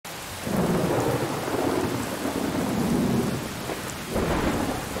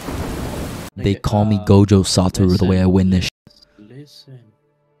They call me Gojo Satoru the way I win this. Listen.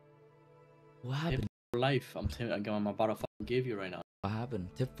 What happened? Tip for life. I'm about to fucking give you right now. What happened?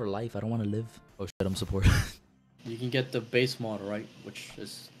 Tip for life. I don't want to live. Oh shit, I'm supported. You can get the base model, right? Which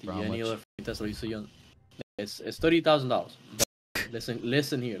is the For how any much? other Tesla you see on. It's $30,000.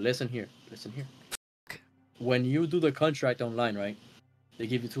 Listen here. When you do the contract online, right? They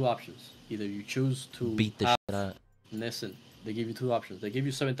give you two options. Either you choose to Beat the shit out. Listen, they give you two options. They give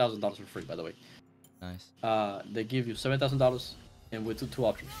you $7,000 for free, by the way. Nice. They give you $7,000, and with two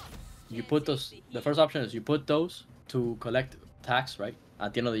options. You put those. The first option is you put those to collect tax, right,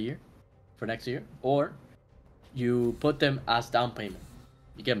 at the end of the year, for next year, or you put them as down payment.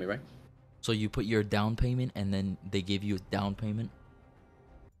 You get me, right? So you put your down payment, and then they give you a down payment.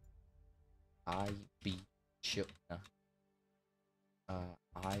 I be chill.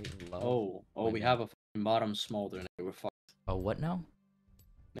 I love. Oh, women. we have a fucking bottom small there. We're fucked. Oh, what now?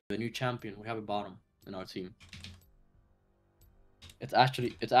 The new champion. We have a bottom in our team. It's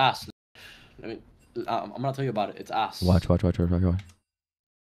ass. I mean, I'm gonna tell you about it. It's ass. Watch. Oh,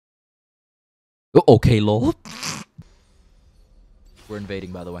 okay, lol. We're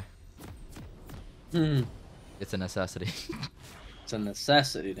invading, by the way. It's a necessity. It's a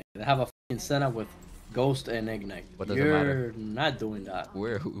necessity. They have a fucking setup with Ghost and Ignite. What does it matter? You're not doing that.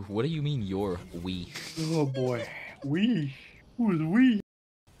 Where? What do you mean you're we? Oh boy, we. Who is we?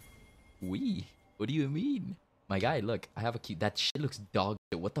 We? What do you mean? My guy, look, I have a cute. That shit looks dog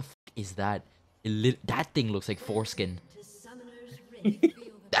shit. What the fuck is that? That thing looks like foreskin.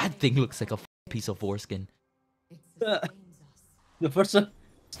 That thing looks like a piece of foreskin. The first one,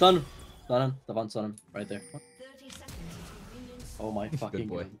 stun him. Stun him, right there. Oh my fucking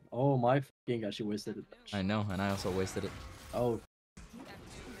boy. god. Oh my fucking god, she wasted it. I know, and I also wasted it. Oh.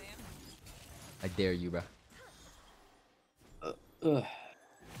 I dare you, bro. Oh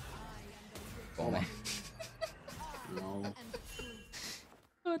man. No.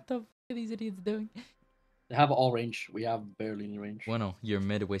 What the fuck are these idiots doing? They have all range. We have barely any range. Bueno, your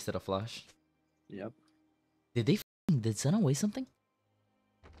mid wasted a flash. Yep. Did Senna waste something?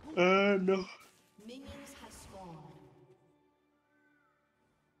 No.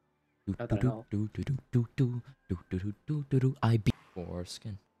 I beat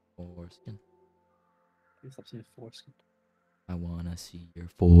foreskin. Please stop saying foreskin. I wanna see your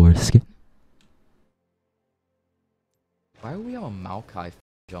foreskin. Why are we on a Maokai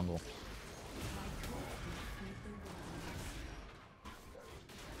jungle?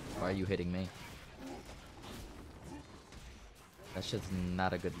 Why are you hitting me? That shit's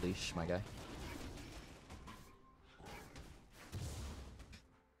not a good leash, my guy.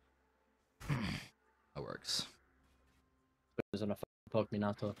 That works. It's gonna poke me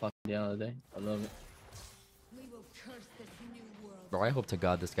now till fucking the end of the day. I love it. Bro, I hope to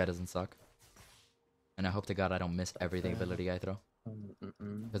God this guy doesn't suck. And I hope to God I don't miss everything ability I throw.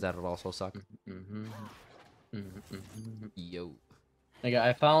 Because that would also suck. Yo. Nigga,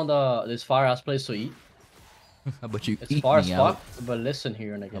 I found this fire ass place to eat. How about you It's eat far as me fuck, out? but listen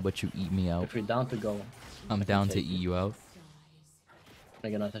here, nigga. How about you eat me out? If you're down to go, I'm down to eat you out.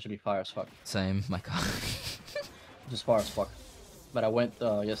 nigga, no, it's actually fire as fuck. Same, my god. Just far as fuck. But I went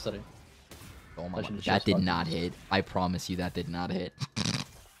yesterday. Oh my god. Actually, That did fuck. not hit. I promise you that did not hit.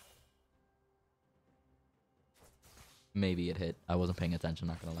 Maybe it hit. I wasn't paying attention,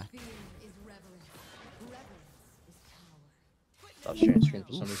 not gonna lie. Stop sharing screen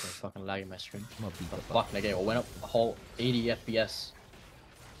for some reason. It's fucking lagging my screen. I'm gonna beat The the fuck, nigga, it went up a whole 80 FPS.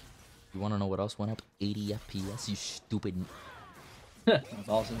 You wanna know what else went up? 80 FPS, you stupid. That's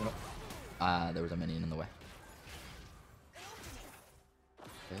awesome. There was a minion in the way.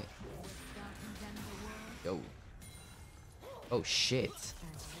 Okay. Yo. Oh shit.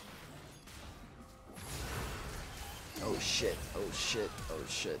 Oh shit. Oh shit. Oh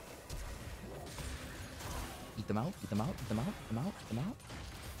shit. Eat them out. Eat them out. Eat them out. Eat them out. Eat them out.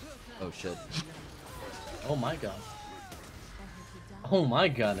 Oh shit. Oh my god. Oh my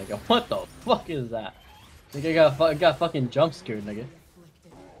god, nigga. What the fuck is that? Nigga got fucking jump scared, nigga.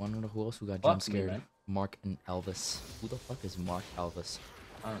 Wonder who else who got Fuck jump me, scared. man. Mark and Elvis. Who the fuck is Mark Elvis?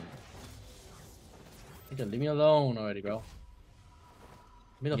 I don't know. Nigga, leave me alone already, bro.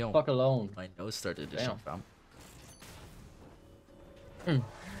 Leave me the Yo, fuck alone. My nose started to Damn. shut down.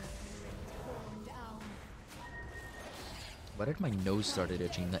 Why did my nose started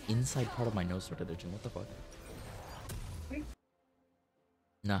itching? The inside part of my nose started itching. What the fuck?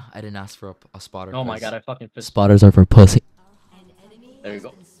 Nah, I didn't ask for a spotter. Oh my god, I fucking fist. Spotters are for pussy. There you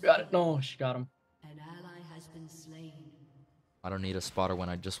go. Got it. No, she got him. An ally has been slain. I don't need a spotter when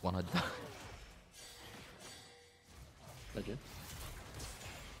I just want to die. Legit.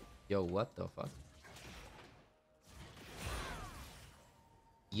 Yo, what the fuck?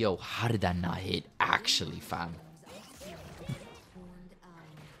 Yo, how did that not hit? Actually, fam.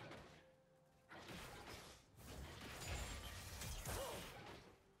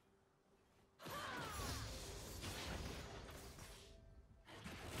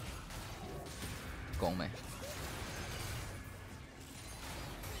 Go, man.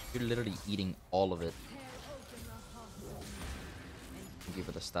 You're literally eating all of it. Give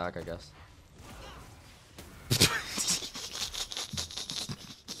it a stack, I guess.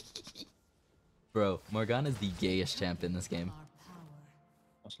 Bro, Morgana's the gayest champ in this game.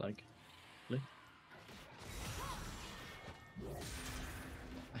 Most like.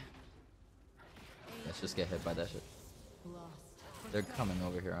 Let's just get hit by that shit. They're coming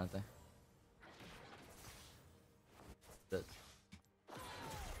over here, aren't they? That.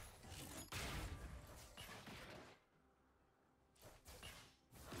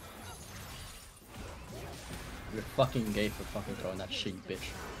 You're fucking gay for fucking throwing that shit, bitch.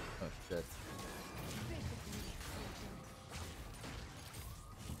 Oh shit.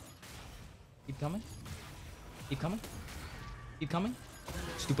 Keep coming. Keep coming. Keep coming.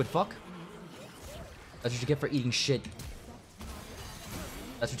 Stupid fuck. That's what you get for eating shit.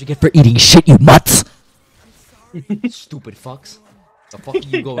 That's what you get for eating shit, you mutts! Stupid fucks. The fuck are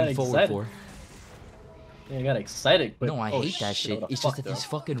you going forward for? Yeah, I got excited. But, No, I hate that shit. It's just that these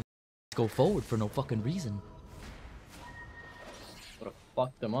fucking go forward for no fucking reason. Would've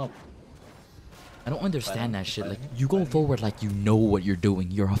fucked them up. I don't understand that shit. Like, you go forward like you know what you're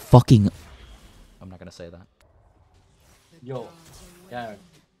doing. You're a fucking... I'm not gonna say that. Yo, Garen.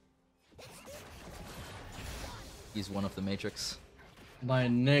 He's one of the Matrix. My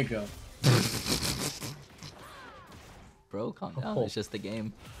nigga. Bro, calm down. Oh. It's just the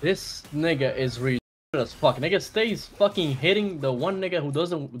game. This nigga is retarded as fuck. Nigga stays fucking hitting the one nigga who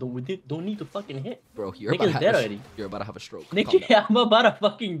don't need to fucking hit. Bro, you're about, you're about to have a stroke. Nigga, I'm about to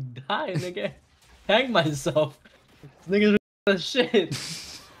fucking die, nigga. Hang myself. This nigga's retarded as shit.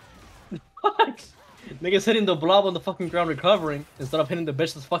 Fuck. Nigga's hitting the blob on the fucking ground recovering instead of hitting the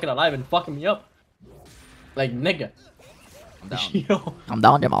bitch that's fucking alive and fucking me up. Like, nigga. I'm down. Yo. I'm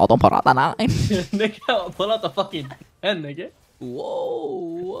down, Jamal. Don't pull out the 9. Nigga, pull out the fucking 10, nigga.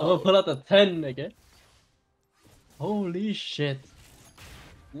 Whoa. I'm gonna pull out the 10, nigga. Holy shit.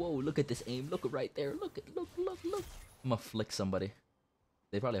 Whoa, look at this aim. Look right there. Look. I'm gonna flick somebody.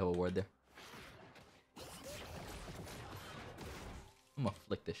 They probably have a ward there. I'm gonna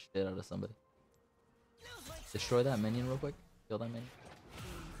flick the shit out of somebody. Destroy that minion real quick. Kill that minion.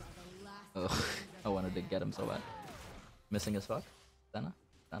 Ugh. I wanted to get him so bad. Missing as fuck. Dana.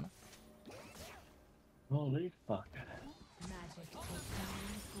 Holy fuck.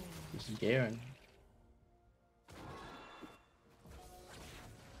 This is Garen.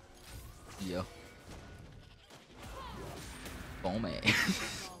 Yo. Oh man.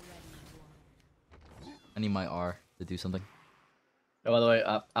 I need my R to do something. Oh, by the way,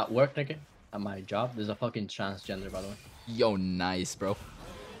 at work, nigga, at my job, there's a fucking transgender, by the way. Yo, nice, bro.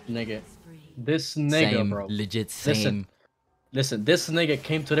 Nigga. This nigga, Same, bro. legit same. Listen, this nigga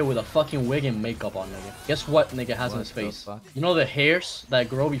came today with a fucking wig and makeup on, nigga. Guess what nigga has on his face? Fuck? You know the hairs that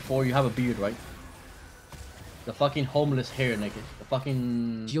grow before you have a beard, right? The fucking homeless hair, nigga. The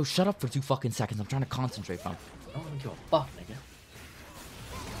fucking... Yo, shut up for 2 fucking seconds. I'm trying to concentrate, fam. I don't give a fuck, nigga.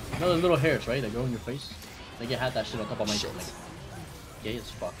 You know the little hairs, right? That grow in your face? Nigga had that shit on top of my shit, nigga. Gay as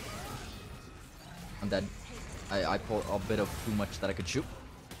fuck. I'm dead. I pulled a bit of too much that I could shoot.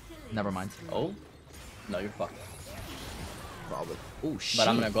 Never mind. Oh? No, you're fucked. Probably. Oh shit. But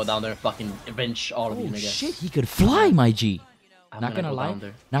I'm gonna go down there and fucking avenge all of you, Oh nigga. shit, he could fly, my G. I'm Not gonna go lie. down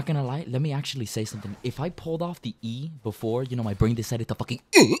there. Not gonna lie. Let me actually say something. If I pulled off the E before, you know, my brain decided to fucking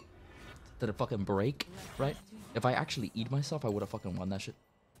to the fucking break, right? If I actually eat myself, I would have fucking won that shit.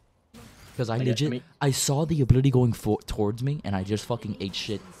 Because I legit, I saw the ability going towards me, and I just fucking ate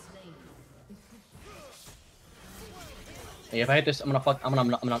shit. Hey, if I hit this, I'm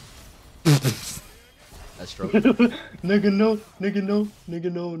gonna. That's true. Nigga no, nigga no,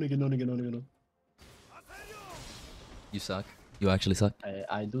 nigga no, nigga no, nigga no, nigga no. You suck. You actually suck.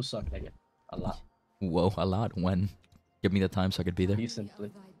 I do suck, nigga. A lot. Whoa, a lot. When? Give me the time so I could be there.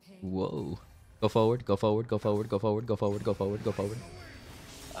 Decently. Whoa. Go forward, go forward, go forward, go forward, go forward, go forward, go forward.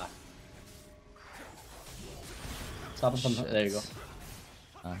 Ah. Stop him from... There you go.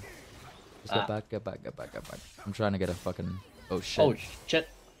 Just get back, get back, get back, get back. I'm trying to get a fucking... Oh shit. Oh shit.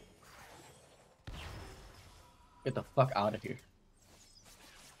 Get the fuck out of here.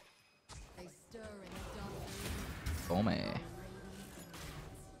 Oh man.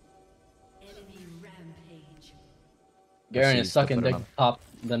 Enemy rampage. Garen is sucking dick top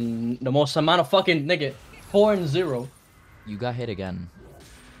the most amount of fucking nigga 4-0. You got hit again.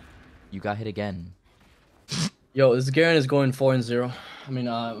 You got hit again. Yo, this Garen is going 4-0. I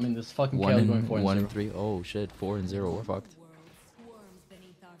mean, this fucking KO is going 4-0. 1-3. Oh shit, 4-0. We're fucked.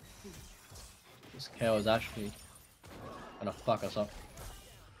 This KO is actually gonna fuck us up.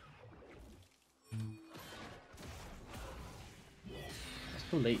 It's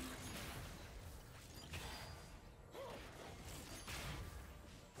too late.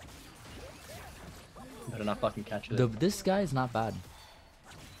 Better not fucking catch it. This guy is not bad.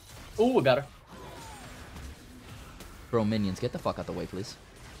 Ooh, we got her. Bro, minions, get the fuck out the way, please.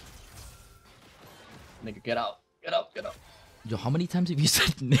 Nigga, get out. Get out, get out. Yo, how many times have you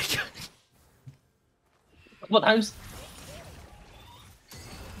said nigga? What times?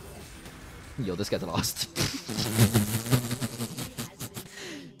 Yo, this guy's lost.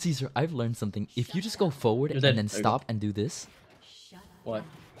 Caesar, I've learned something. If you just go forward and then stop and do this. What?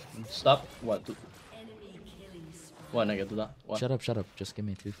 Stop? What? What, nigga, do that? What? Shut up, shut up. Just give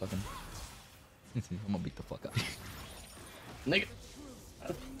me 2 fucking... I'm gonna beat the fuck out of you. Nigga.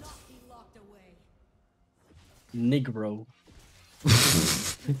 Negro.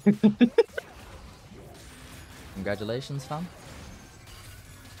 Congratulations, fam.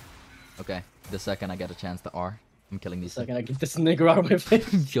 Okay, the second I get a chance to R, I'm killing these. Second I get this nigger out of my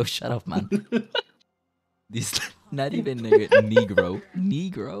face. Yo, shut up, man. These, not even nigga, Negro.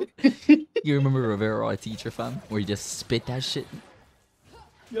 Negro? You remember Rivera, our teacher, fam? Where he just spit that shit?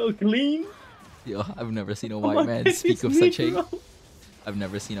 Yo, clean. Yo, I've never seen a white man speak of such hate. I've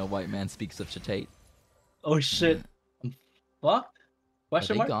never seen a white man speak such a hate. Oh shit. What?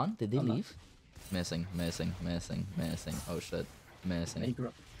 Question mark? Are they gone? Did they leave? Missing, missing, missing, missing. Oh shit. Missing.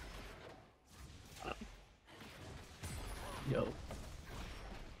 Negro. Yo.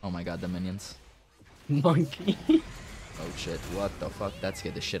 Oh my god, the minions. Monkey. Oh shit, what the fuck? That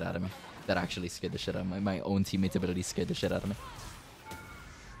scared the shit out of me. That actually scared the shit out of me. My own teammate's ability scared the shit out of me.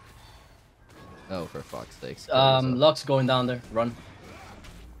 Oh, for fuck's sakes. Lux going down there. Run.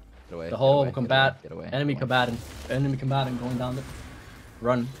 Get away. The whole get away, combat. get away, Enemy combatant. Enemy combatant going down there.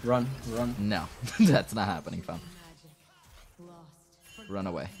 Run, run, run. No, that's not happening, fam. Run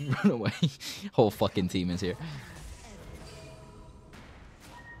away. Run away. Whole fucking team is here.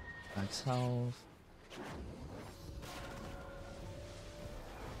 Max health.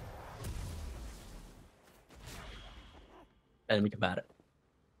 Enemy combatant.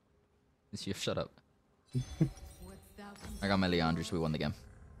 You shut up. I got my Leandros, we won the game.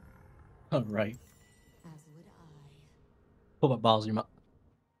 Alright. Put my balls in your mouth.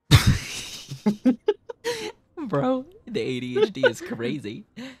 Bro, the ADHD is crazy.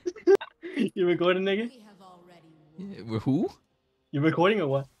 You recording, nigga? Who? You recording or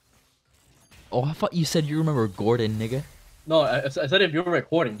what? Oh, I thought you said you remember Gordon, nigga. No, I said if you were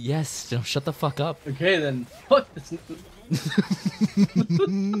recording. Yes, no, shut the fuck up. Okay, then fuck this.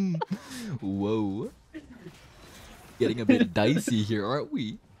 Whoa. Getting a bit dicey here, aren't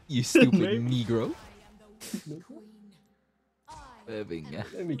we? You stupid Negro. That'd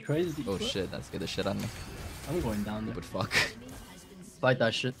be crazy. Oh shit, that scared the shit out of me. I'm going down there. But fuck. Fight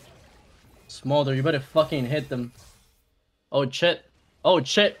that shit. Smolder, you better fucking hit them. Oh shit. Oh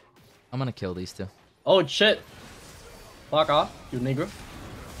shit. I'm gonna kill these two. Oh shit. Fuck off, you nigger.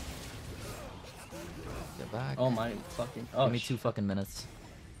 Get back. Oh my fucking. Oh, Give me 2 fucking minutes.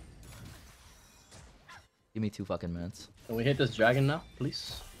 Give me 2 fucking minutes. Can we hit this dragon now,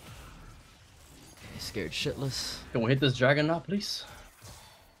 please? Scared shitless. Can we hit this dragon now, please?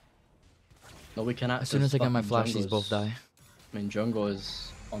 No, we cannot. As soon as I get my flash, these both die. I mean, jungle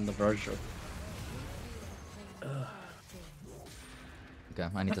is on the verge of. Okay,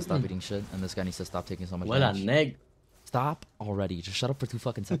 I need to stop eating shit, and this guy needs to stop taking so much Well, a damage. neg. Stop already. Just shut up for 2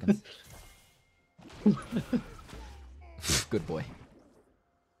 fucking seconds. Good boy.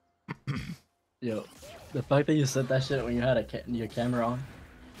 Yo, the fact that you said that shit when you had your camera on.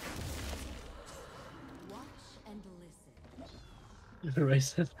 You're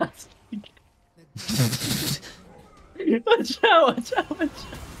racist. Watch out, watch out, watch out.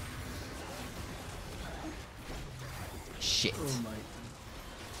 Shit. Oh my.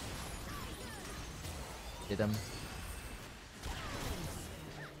 Hit him.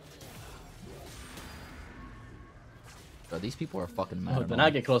 Bro, these people are fucking mad. Oh, do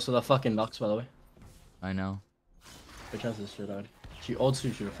not get close to the fucking Lux, by the way. I know. Which has this shit already. She ults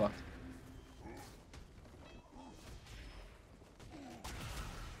you, should have fucked.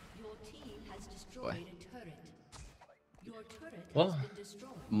 Boy. Well,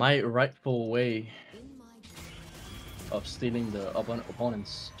 my rightful way of stealing the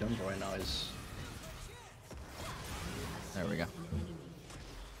opponent's jungle right now is... There we go.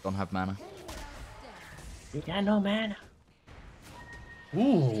 Don't have mana. You got no mana.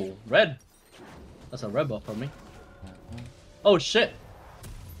 Ooh, red. That's a red buff for me. Oh shit.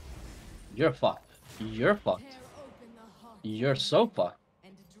 You're fucked. You're fucked. You're so fucked.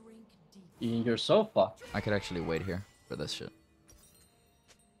 You're so fucked. I could actually wait here for this shit.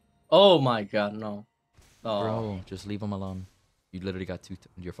 Oh my god, no. Oh, Bro, just leave him alone. You literally got two.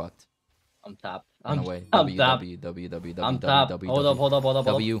 You're fucked. I'm tapped. Run away. I'm W, tapped. W, W, W, W, I'm W, tapped. W, Hold up, hold up, hold up, hold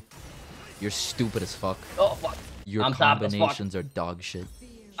up. W. You're stupid as fuck. Oh fuck. Your I'm tapped as fuck. combinations are dog shit.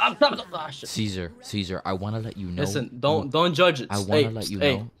 I'm tapped. Ah, shit. Caesar, I wanna let you know. Listen, don't judge it. I wanna let you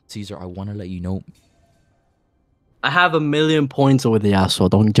know. Caesar, I wanna let you know. I have 1,000,000 points over the asshole.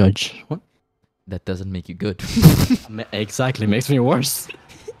 Don't judge. What? That doesn't make you good. Exactly, makes me worse.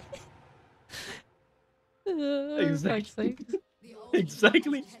 Exactly.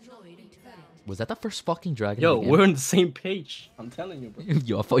 Exactly. Was that the first fucking dragon? Yo, we're on the same page. I'm telling you, bro.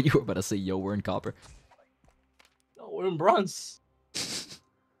 Yo, I thought you were about to say, yo, we're in copper. No, we're in bronze.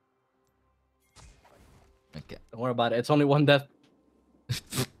 Okay. Don't worry about it. It's only one death.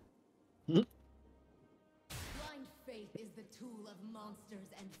 Blind faith is the tool of monsters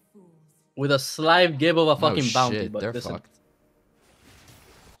and fools. With a slight give of a fucking Oh, bounty, shit, but they're listen, fucked.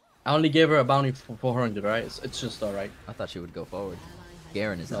 I only gave her a bounty for 400, right? It's just alright. I thought she would go forward.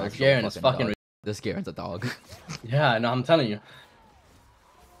 Garen is an No, actual Garen is fucking dog. This Garen's a dog. Yeah, no, I'm telling you.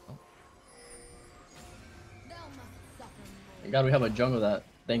 God, we have a jungle that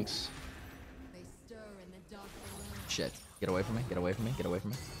thinks. They stir in the dark below. Shit. Get away from me. Get away from me. Get away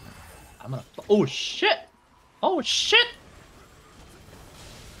from me. I'm gonna. Oh shit! Oh shit!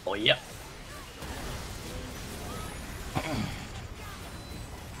 Oh yeah.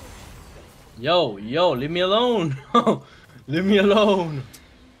 Yo, leave me alone. Leave me alone.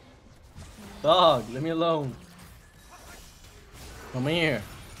 Dog, leave me alone. Come here.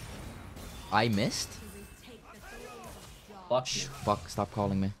 I missed? Fuck you. Fuck, stop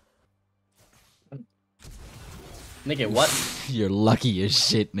calling me. Nigga, what? You're lucky as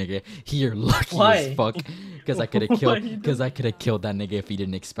shit, nigga. You're lucky Why? as fuck. Because I could have Why killed. you Because I could have killed that nigga if he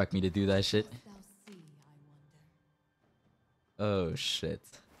didn't expect me to do that shit. Thou see, I wonder. Oh shit.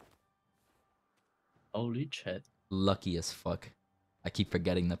 Holy shit. Lucky as fuck. I keep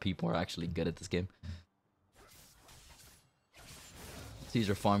forgetting that people are actually good at this game.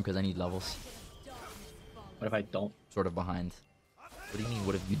 Caesar farm because I need levels. What if I don't? Sort of behind. What do you mean?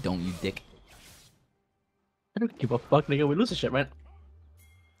 What if you don't, you dick? I don't give a fuck, nigga. We lose the shit, right?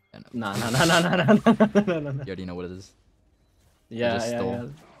 I know. Nah. You already know what it is. Yeah, just yeah, stole. yeah.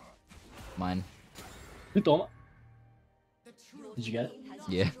 Mine. Toma. Did you get it?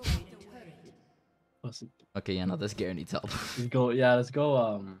 Yeah. Pussy. Okay, yeah, no, this Garen needs help. Let's go. Yeah, let's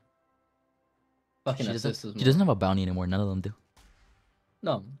go. Fucking She assist doesn't, as she doesn't have a bounty anymore. None of them do.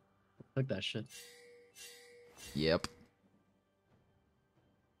 No. Fuck that shit. Yep.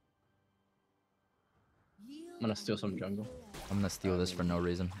 I'm gonna steal some jungle. I'm gonna steal this for no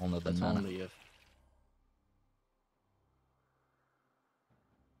reason. Only the That's mana. only if.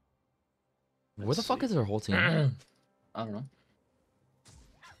 Where the fuck is their whole team? I don't know.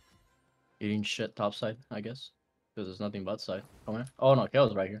 Eating shit topside, I guess. Because there's nothing but side. Come here. Oh no,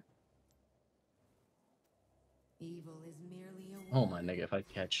 Kale's right here. Evil is merely a Oh my nigga, if I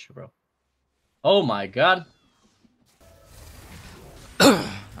catch you, bro. Oh my god.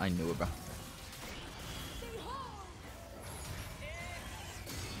 I knew it, bro.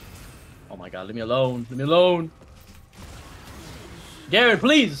 Oh my god, leave me alone. Leave me alone. Garen,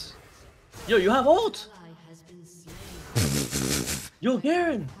 please. Yo, you have ult. ally has been slain. Yo,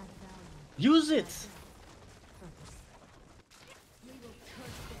 Garen. Use it.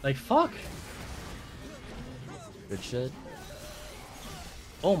 Like, fuck. Good shit.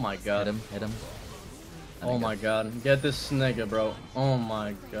 Oh my Hit god. him, hit him. And Oh I my god. Get this nigga, bro. Oh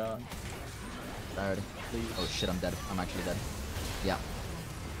my god. got already. Oh shit, I'm dead. I'm actually dead. Yeah.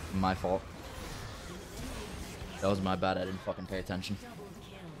 My fault. That was my bad. I didn't fucking pay attention.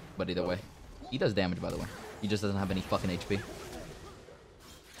 But either way. He does damage, by the way. He just doesn't have any fucking HP.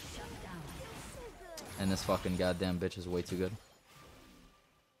 And this fucking goddamn bitch is way too good.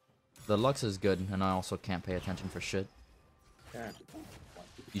 The Lux is good, and I also can't pay attention for shit.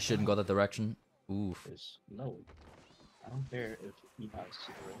 You shouldn't go that direction. Oof. No. I don't care if he has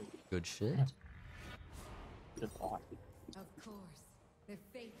Good shit. Of course, the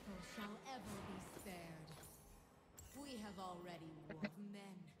faithful shall ever be spared. We have already war of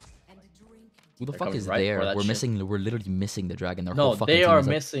men and drink. Who the They're fuck coming is right for there? that We're shit. missing. We're literally missing the dragon. Their No, whole fucking they team are is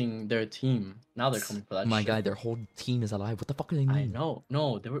up. missing their team. Now they're coming for that My shit. guy, their whole team is alive. What the fuck do they mean? I know.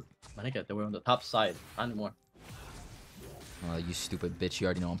 No, they were. My nigga, they were on the top side. Not anymore. You stupid bitch. You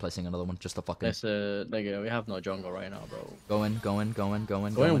already know I'm placing another one. Just a fucking... It's nigga, we have no jungle right now, bro. Going.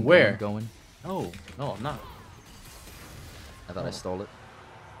 Going where? Going. No, I'm not. I thought I stole it.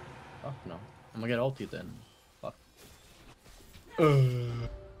 Fuck no. I'm gonna get ulti then. Fuck.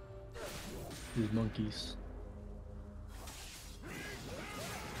 These monkeys.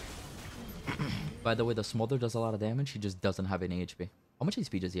 By the way, the smolder does a lot of damage. He just doesn't have any HP. How much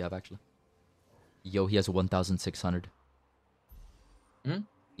HP does he have, actually? Yo, he has 1,600. Hmm?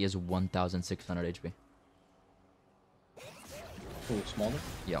 He has 1,600 HP. Ooh, smaller?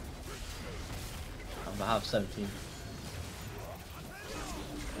 Yep. I have 17.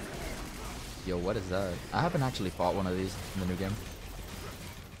 Yo, what is that? I haven't actually fought one of these in the new game.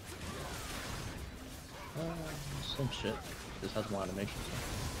 Some shit. This has more animation.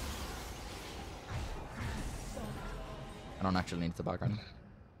 I don't actually need the background.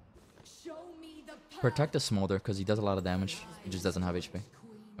 Show me the Protect the smolder because he does a lot of damage. He just doesn't have HP.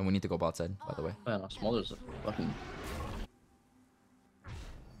 And we need to go bot side, by the way. Oh, yeah, no, Smolder's a fucking...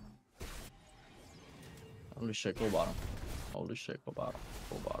 Holy shit, go bottom. Holy shit, go bottom.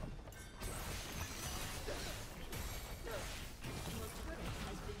 Go bottom.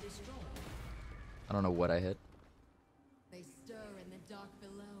 I don't know what I hit. They stir in the dark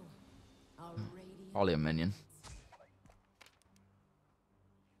below. Our radiant Probably a minion.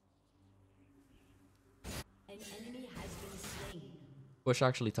 An enemy has been slain. Push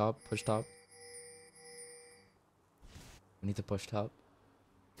actually top. Push top. We need to push top.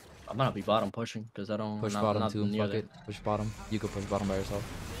 I'm gonna be bottom pushing because I don't. Push not, bottom not too. near Fuck there. it. Push bottom. You could push bottom by yourself.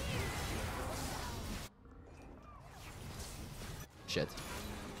 Shit.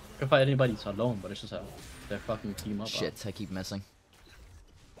 If fight anybody's alone, but it's just a their fucking team up. Shit. I keep missing.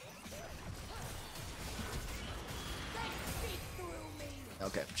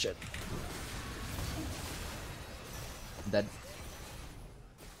 Okay. Shit. Dead.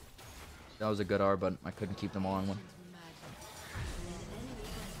 That was a good R, but I couldn't keep them all on one.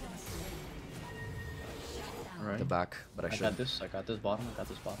 Alright. The back, but I I should. got this. I got this bottom. I got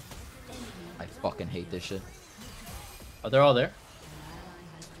this bottom. I fucking hate this shit. Oh, they're all there.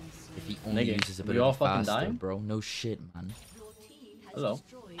 If he only Nigga, uses a bit we all of fucking faster, dying? bro. No shit, man. Hello.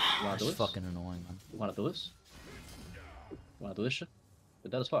 You wanna do It's this? fucking annoying, man. You wanna do this? You wanna do this shit? You're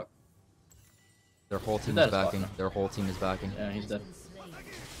dead as fuck. Their whole team dead is as fuck backing. now. Their whole team is backing. Yeah, he's dead.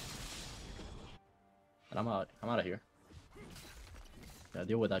 And I'm out. I'm out of here. Yeah,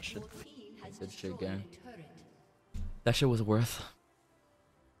 deal with that shit. Good shit, gang. That shit was worth.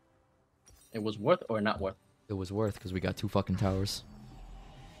 It was worth or not worth? It was worth because we got 2 fucking towers.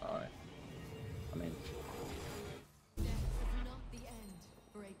 Alright. I mean, Death is not the end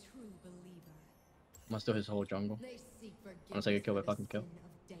for a true believer. must do his whole jungle. They seek Unless I get killed by forgiveness fucking for the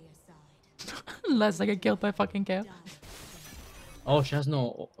sin of deicide. Unless I get killed by fucking Kale. Oh, she has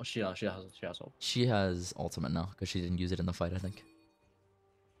no. Oh, she has ult. She has ultimate now because she didn't use it in the fight, I think.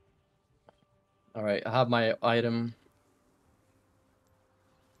 Alright, I have my item.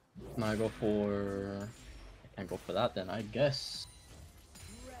 I'm gonna go for. I can't go for that then, I guess.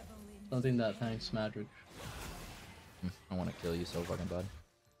 Something that tanks Madrid. I want to kill you so fucking bad.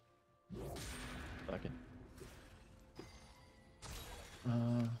 Fuck it.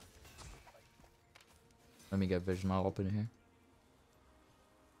 Let me get vision. I'll open it here.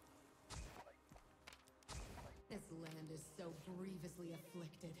 This land is so grievously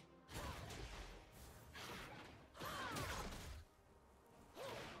afflicted.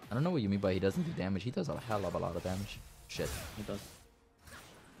 I don't know what you mean by he doesn't do damage. He does a hell of a lot of damage. Shit. He does.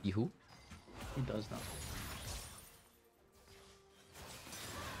 You who? He does now.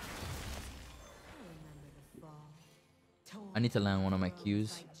 Remember the fall. I need to land one of my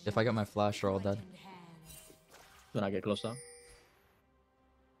Qs. If I get my flash, they're all dead. When I get close up.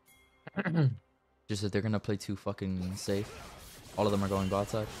 Just that they're gonna play too fucking safe. All of them are going bot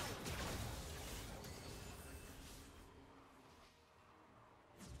side.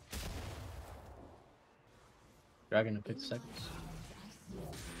 Dragon in 50 seconds.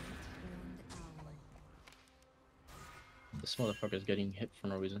 This motherfucker is getting hit for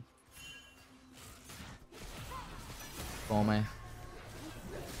no reason. Oh man.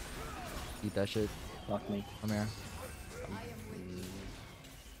 Eat that shit. Fuck me. Come here.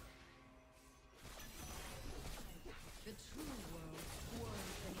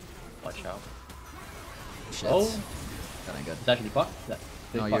 Watch out. Shit. Oh! That ain't good. It's actually fucked. That,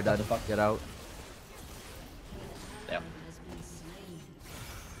 No, you're dead. Get out. Damn.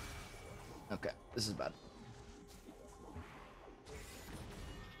 Okay, this is bad.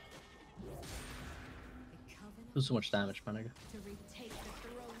 Do so much damage, my nigga. To retake the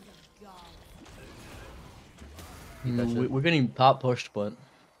thrones of God. Eat that shit. We're getting top pushed, but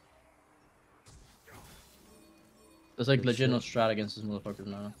there's like Good legit no shit. strat against this motherfuckers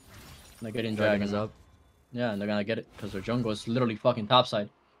now. They're getting Dragon dragon is now. up. Yeah, and they're gonna get it because their jungle is literally fucking topside.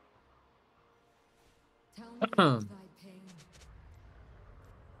 Tell me of thy pain.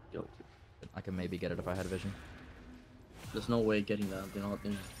 Yo, I can maybe get it if I had vision. there's no way getting that. They're not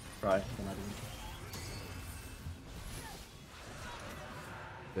in try. They're not even.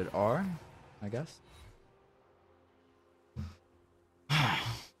 Good R, I guess.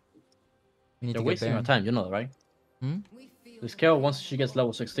 We need They're to get wasting our Baron. time. You know that, right? Hmm? We feel This Carol, once she gets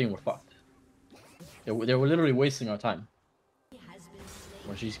level 16, we're fucked. They were literally wasting our time.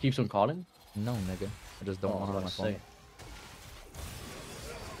 When she keeps on calling. No, nigga. I just don't Oh, want her on my let's phone. say.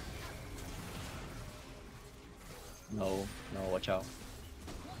 No, no, watch out.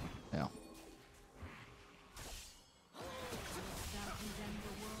 Yeah. thou condemn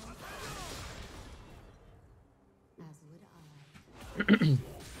the world, as would I.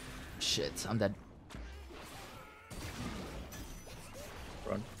 Shit, I'm dead.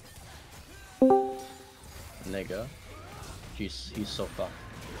 Run. Nigga. He's so fucked.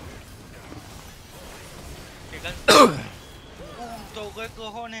 ¿Qué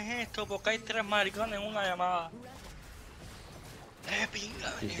cojones es esto? Porque hay 3 maricones en una llamada.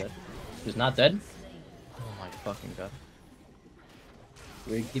 Pinga. He's dead. He's not dead? Oh my fucking god.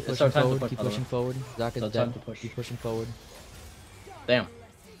 Keep It's our pushing time to forward, push, keep by the way. pushing forward. Zach is It's our time dead. to push. Keep pushing forward. Damn.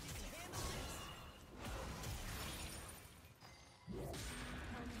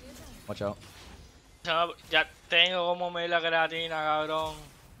 Watch out. Ya tengo como me la creatina, cabrón.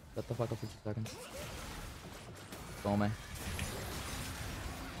 Shut the fuck up for 2 seconds. Go, man.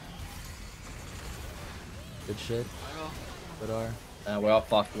 Good shit. Good R. We're all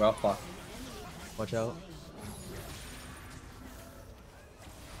fucked. We're all fucked. Watch out.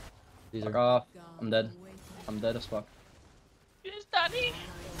 These Fuck are. off. I'm dead. I'm dead as fuck. Yes, daddy.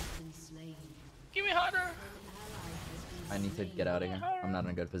 Give me harder. I need to get out of here. I'm not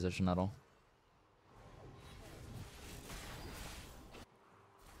in a good position at all.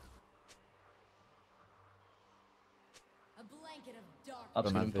 A blanket of dark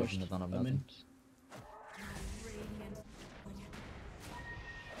Up's Don't have getting vision, pushed. I don't have I'm in. nothing. radiant.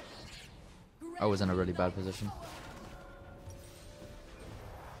 I was in a really bad position.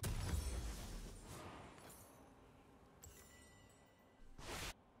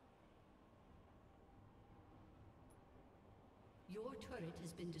 Your turret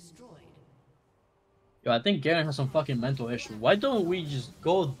has been destroyed. Yo, I think Garen has some fucking mental issue. Why don't we just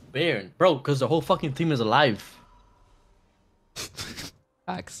go Baron? Bro, because the whole fucking team is alive.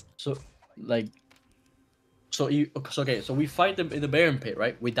 Facts. So, like... So, okay, so we fight them in the Baron pit,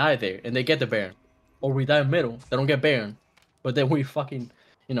 right? We die there, and they get the Baron. Or we die in middle, they don't get Baron. But then we fucking,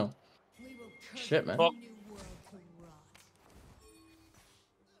 you know... We will curse Shit, man. the Fuck. new world to rot.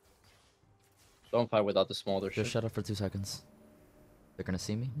 Don't fight without the smolder Just shit. shut up for 2 seconds. They're gonna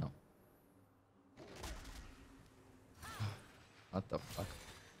see me? No. What the fuck?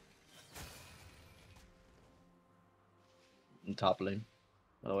 In top lane,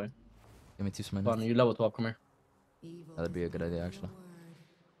 by the way. Give me 2 Come minutes. on, you level 12, come here. Evil That'd be a good is idea, the actually. word.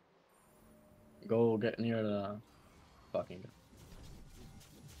 Go get near the... Fucking...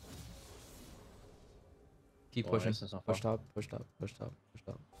 Keep Oh, pushing. this is not Push far. top, push top, push top, push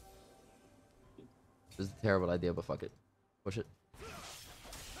top. This is a terrible idea, but fuck it. Push it.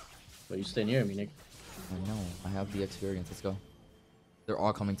 But you stay near me, Nick. I know. I have the experience. Let's go. They're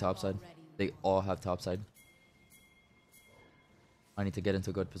all coming topside. They all have topside. I need to get into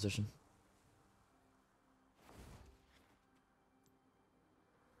a good position.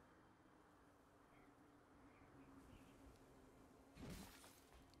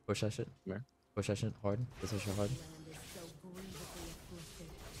 Push that shit. Come here. Push that shit hard. Push that shit hard. Land is so grievously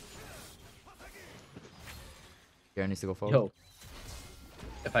afflicted. Garen needs to go forward. Yo.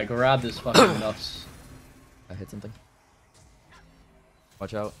 If I grab this fucking nuts... I hit something.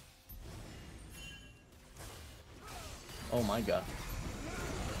 Watch out. Oh my god.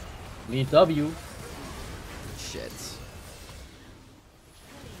 Need W. Shit.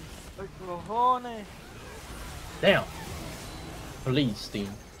 ¿Qué cojones? Damn. Please, team.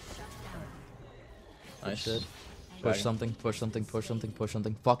 Nice. Shit. Push Dragon. something, push something, push something, push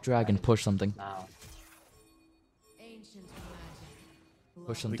something. Fuck dragon, push something. Now. Ancient magic.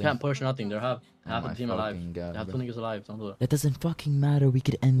 Push We something. can't push nothing. They have half my the team alive. fucking God, They have bro. 2 niggas alive. Don't do it. That doesn't fucking matter. We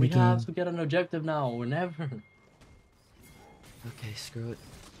could end We the game. have to get an objective now. Whenever. Okay, screw it.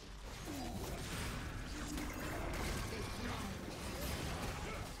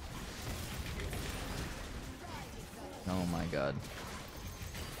 Oh my god.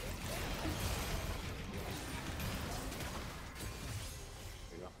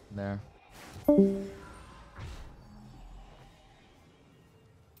 There.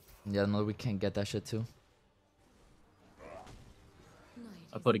 Yeah, no, we can't get that shit too.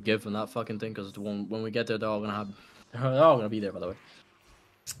 I put a GIF in that fucking thing because when we get there, they're all gonna be there. By the way,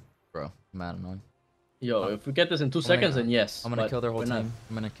 Bro, mad annoying. yo, if we get this in 2 seconds, then yes. I'm gonna kill their whole we're not. team.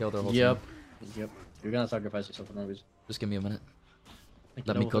 I'm gonna kill their whole Yep, team. yep. You're gonna sacrifice yourself for no reason. Just give me a minute. Like,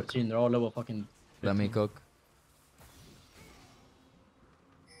 Let me level cook. 15, they're all level fucking. 15. Let me cook.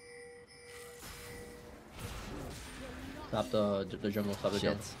 Stop the jungle. Stop the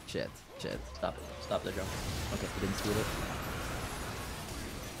jungle. Shit. Stop it. Stop the jungle. Okay, we didn't steal it.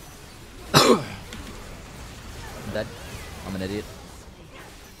 I'm dead. I'm an idiot.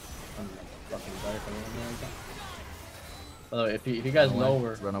 I'm fucking sorry for anything like that. By the way, if you guys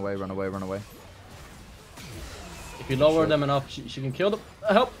lower, Run away. if you lower them enough, she can kill them.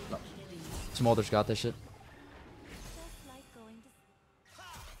 Help! No. Smolder's got this shit.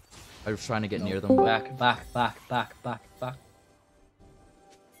 I was trying to get near them, but Back. Your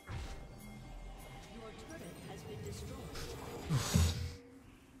turret has been destroyed.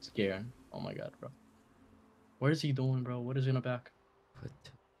 Scaring. Oh my god, bro. What is he doing, bro? What is he in the back?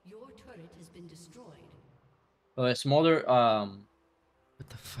 Your turret has been destroyed. Smolder, what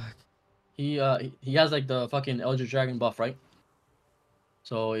the fuck? he has like the fucking Eldritch Dragon buff, right?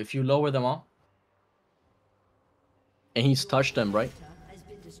 So if you lower them all, and he's touched them, right? Has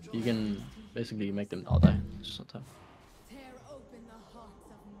been destroyed. You can basically make them all die sometime. Tear open the hearts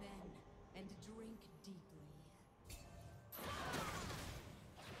of men and drink deeply.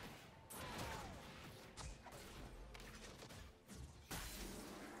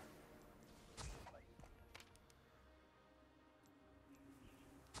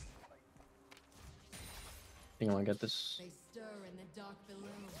 I think I want to get this. They stir in the dark below.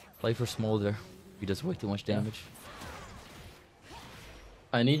 Play for Smolder. You just way too much damage.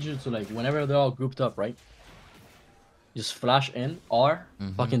 I need you to, like, whenever they're all grouped up, right? Just flash in or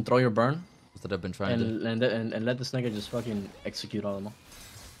fucking throw your burn That's what I've been trying to do. and let this nigga just fucking execute all of them.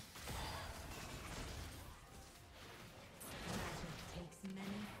 Takes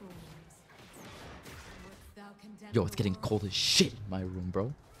many forms. Wouldst thou condemn Yo, it's the getting world cold as shit in my room, bro.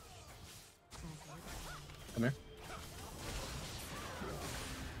 as it Come here.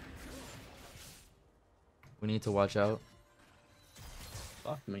 We need to watch out.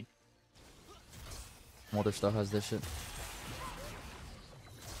 Fuck me. Smolder still has this shit.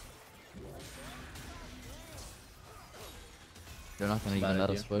 They're not gonna even let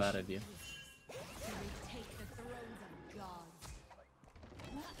us push. Bad idea. take the thrones of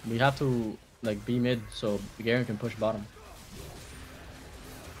gods. We have to, like, be mid so Garen can push bottom.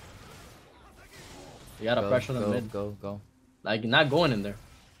 You gotta pressure them mid. Go. Like, not going in there.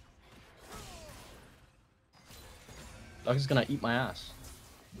 Lucky's gonna eat my ass.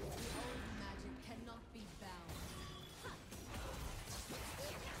 Magic cannot be bound.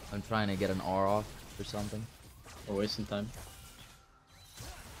 I'm trying to get an R off or something. We're wasting time.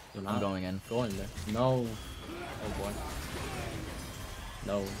 You're I'm not going in. going there. No. Oh boy.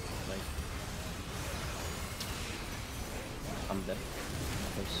 No. Like. I'm dead.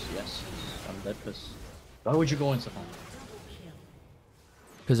 Yes. I'm dead because. Why would you go in, Stefan?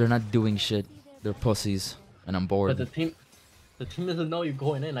 Because they're not doing shit. They're pussies. And I'm bored. But the team doesn't know you're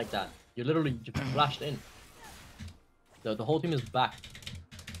going in like that. You literally flashed in. The whole team is back.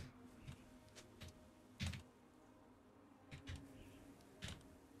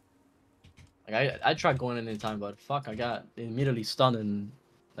 Like I tried going in time, but fuck, I got immediately stunned and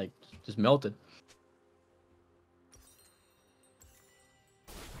like just melted.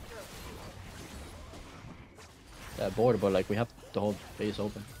 Yeah, bored, but like we have the whole base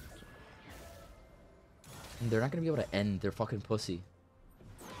open. They're not gonna be able to end. They're fucking pussy.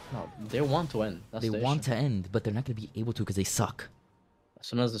 No, they want to end. That's They the want issue. to end, but they're not gonna be able to because they suck. As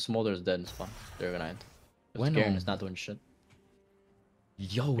soon as the smolder is dead and spawn, they're gonna end. When Garen is not doing shit.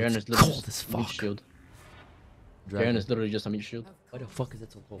 Yo, Garen it's is literally cold just as a meat fuck. shield. Dragon. Garen is literally just a meat shield. Of Why the course, fuck is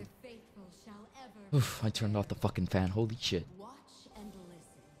it so cold? the faithful shall ever Oof, I turned off the fucking fan. Holy shit. watch and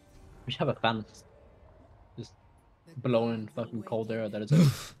listen. We should have a fan just The blowing gods fucking await cold air you. that is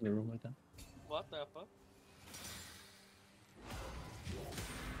in the room like that. What the fuck?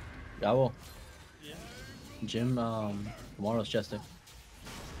 Yeah, well, Yeah, Jim, tomorrow's chest day.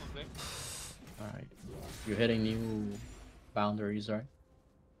 okay. Alright. You're hitting new boundaries, right?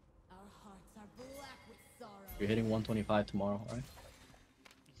 Our hearts are black with sorrow. You're hitting 125 tomorrow, alright?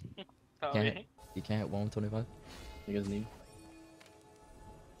 Tá Can't, bem. you can't hit 125? You guys need.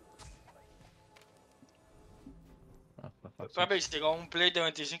 Oh, for fuck's sake. Papi, si con un play de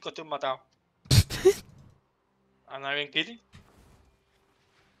 25 estoy matado. I'm not even kidding.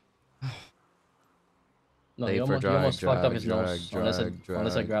 No, Stay you for almost fucked up his drag, nose.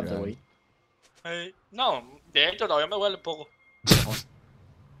 Unless I grabbed the drag. weight. No, de hecho todavía me duele un poco.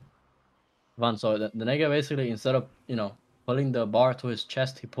 Van, so the nigga basically, instead of, pulling the bar to his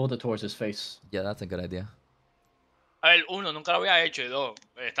chest, he pulled it towards his face. Yeah, that's a good idea. A ver, uno, nunca lo había hecho, y dos,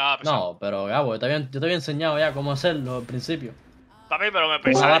 estaba pesado. No, pero Gabo, yo te había enseñado ya cómo hacerlo al principio. Papi, pero me Una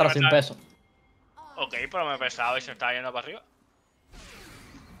pesaba. barra sin peso. Ok, pero me pesaba y se estaba yendo para arriba.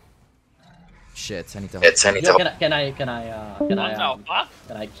 Shit, I need to. Yo, can I What the fuck?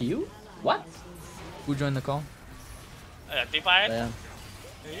 can I queue? What? Who joined the call? La tipa es. Diana.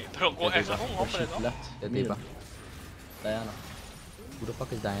 Sí, pero eso es un hombre, ¿no? Left. The Mira, tipa. Diana. Who the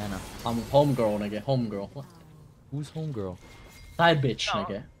fuck is Diana? I'm homegirl, nigga. Homegirl. What? Who's homegirl? Side bitch, No.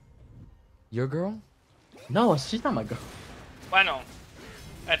 nigga. Your girl? No, she's not my girl. Bueno,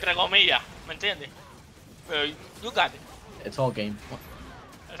 entre comillas, ¿me entiendes? Pero you got it. It's all game.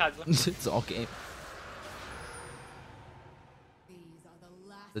 Exacto. It's okay. These are the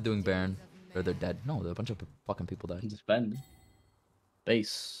last They're doing Baron. days of Or they're men. dead. No, a bunch of fucking people died. Defend.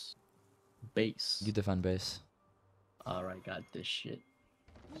 Base. Base. You defend base. Alright, got this shit.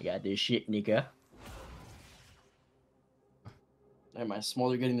 I got this shit, nigga. Am I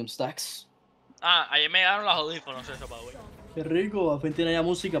smaller getting them stacks? Ah, ayer me dieron los audífonos, eso, para güey. Qué rico, al fin tiene ya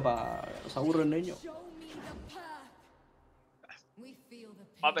música para los aburre el niño. Show me the path. We feel the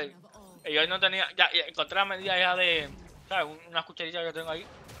Papi, pain of all. yo no tenía. Ya encontré la medida ya de. ¿Sabes? Unas cucharitas que tengo ahí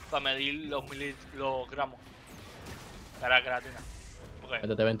para medir los gramos. Para creatina. Ok.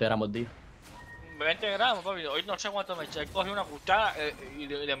 Métete 20 gramos día. 20 gramos, papi. Hoy no sé cuánto me eché. Cogí una cuchara y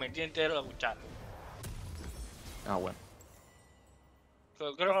le metí entero la cuchara. Ah, bueno.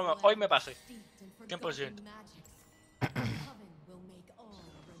 Creo que hoy me pasé. Steeped in 100%. forgotten magics. Coven will make all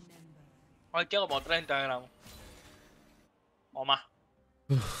remember. Hoy quedo como 30 gramos. O más.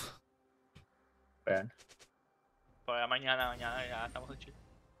 Vean. Pero ya mañana ya estamos en chill.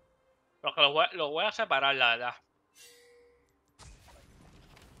 Pero que los voy a separar, la verdad.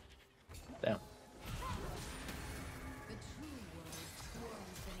 Damn. The true world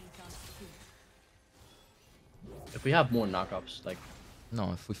swirls beneath our feet. If we have more knockups, like,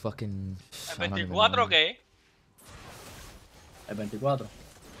 No, if we fucking. ¿El I don't even 24 know. qué? el 24.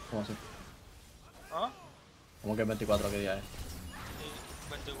 ¿Cómo así? ¿Ah? ¿Cómo que el 24 qué día es? Sí,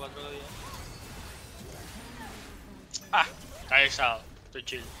 24 de día. Ah, está pesado. Estoy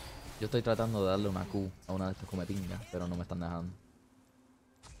chill. Yo estoy tratando de darle una Q a una de estas comepingas, pero no me están dejando.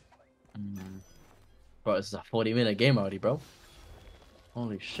 Bro, this is a 40-minute game already, bro.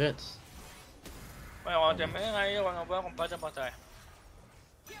 Holy shit. Bueno, cuando terminen ahí, cuando pueda comprarte pantalla.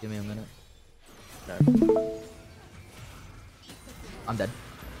 Give me a minute. Okay. I'm dead.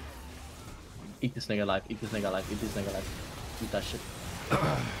 Eat this nigga alive, eat this nigga alive, eat this nigga alive. Eat that shit.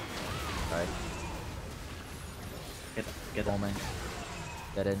 Alright, Get oh that. man.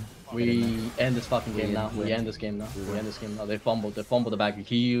 Get in. Get in We end this fucking We game now. end- We we end this game now. we We win. end this game now. They fumbled the bag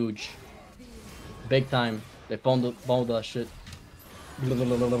huge. Big time. They fumbled that shit.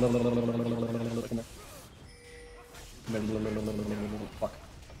 Fuck.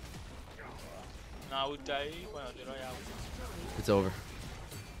 Una ulti ahí, bueno, tiro ya. It's over.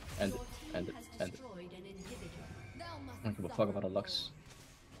 End it. End it. End it. Destroyed an inhibitor. Thou must I don't give a fuck about a Lux.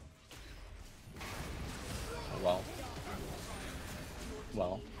 Oh, wow.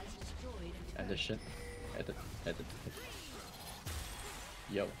 Wow. Destroyed End this shit. End it. End it.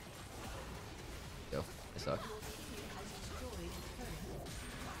 Yo. Yo, I suck.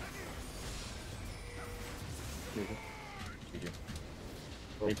 GG.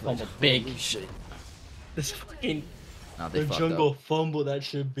 They fumbled big. Shit. This fucking Nah, they fucked up. fumbled that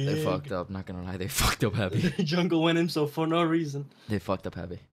shit big. They fucked up, not gonna lie, they fucked up heavy. The jungle went in so for no reason. They fucked up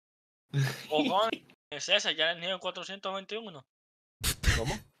heavy. Cojones, es esa, ya el nivel 421.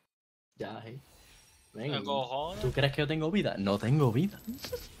 ¿Cómo? Ya, hey. Ven, ¿Qué cojones? ¿tú crees que yo tengo vida? No tengo vida.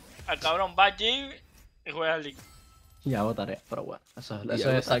 El cabrón va allí y juega al League. Ya votaré, pero bueno. Eso Ya es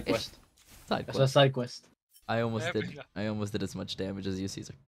votaré. side quest. Side Eso es quest. side quest. I almost Épica. did as much damage as you,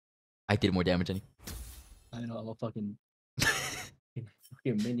 Caesar. I did more damage than you. I know, I'm a fucking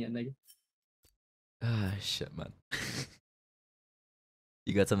minion, nigga. Ah, shit, man.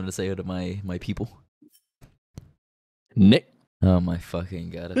 You got something to say to my people? Nick. Oh my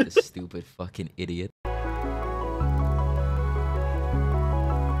fucking god, this stupid fucking idiot.